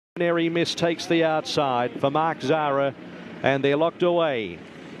Pommery Miss takes the outside for Mark Zara, and they're locked away.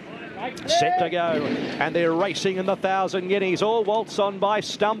 Set to go, and they're racing in the 1,000 guineas. All waltz on by,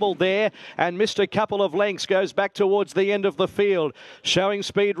 stumbled there and missed a couple of lengths. Goes back towards the end of the field. Showing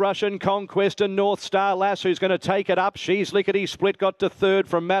speed, Russian Conquest and North Star Lass, who's going to take it up. She's Lickety Split got to third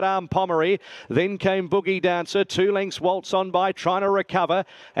from Madame Pommery. Then came Boogie Dancer. 2 lengths waltz on by, trying to recover.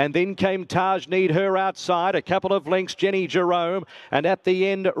 And then came Taj Need, her outside. A couple of lengths, Jenny Jerome. And at the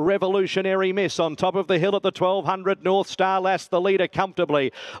end, Revolutionary Miss. On top of the hill at the 1,200, North Star Lass, the leader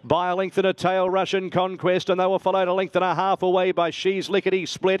comfortably. By a length and a tail, Russian Conquest, and they were followed a length and a half away by She's Lickety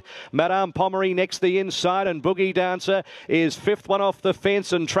Split. Madame Pommery next the inside, and Boogie Dancer is 5th one off the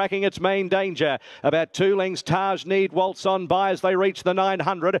fence and tracking its main danger. About 2 lengths, Taj Need waltz on by as they reach the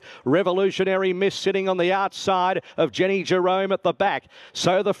 900. Revolutionary Miss sitting on the outside of Jenny Jerome at the back.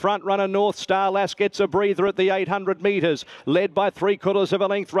 So the front runner, North Star Lass, gets a breather at the 800 metres. Led by 3/4 of a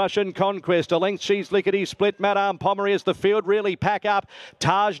length, Russian Conquest. A length, She's Lickety Split. Madame Pommery as the field really pack up.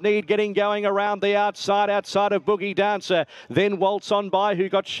 Taj Need getting going around the outside of Boogie Dancer. Then waltz on by, who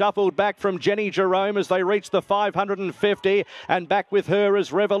got shuffled back from Jenny Jerome as they reached the 550, and back with her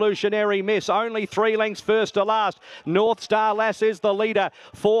is Revolutionary Miss. Only 3 lengths first to last. North Star Lass is the leader.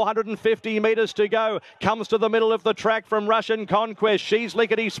 450 metres to go. Comes to the middle of the track from Russian Conquest. She's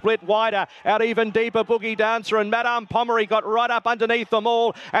Lickety Split wider. Out even deeper, Boogie Dancer, and Madame Pommery got right up underneath them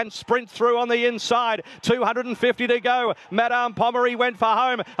all and sprint through on the inside. 250 to go. Madame Pommery went for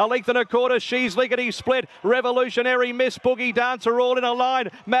home. A length and a quarter, She's Lickety Split. Revolutionary Miss, Boogie Dancer all in a line.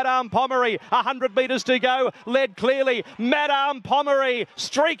 Madame Pommery, 100 metres to go. Led clearly. Madame Pommery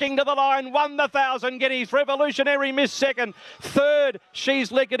streaking to the line, won the 1,000 guineas. Revolutionary Miss second. Third, She's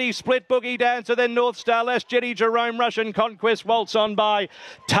Lickety Split, Boogie Dancer. Then North Star Lass, Jenny Jerome, Russian Conquest waltz on by.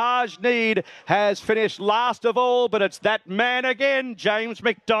 Taj Need has finished last of all, but it's that man again, James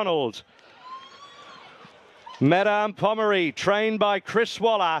McDonald. Madame Pommery, trained by Chris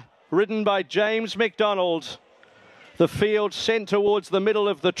Waller, ridden by James McDonald. The field sent towards the middle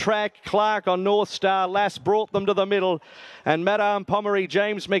of the track. Clark on North Star Lass brought them to the middle, and Madame Pommery,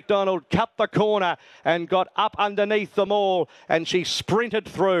 James McDonald, cut the corner and got up underneath them all, and she sprinted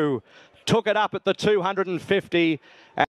through, took it up at the 250.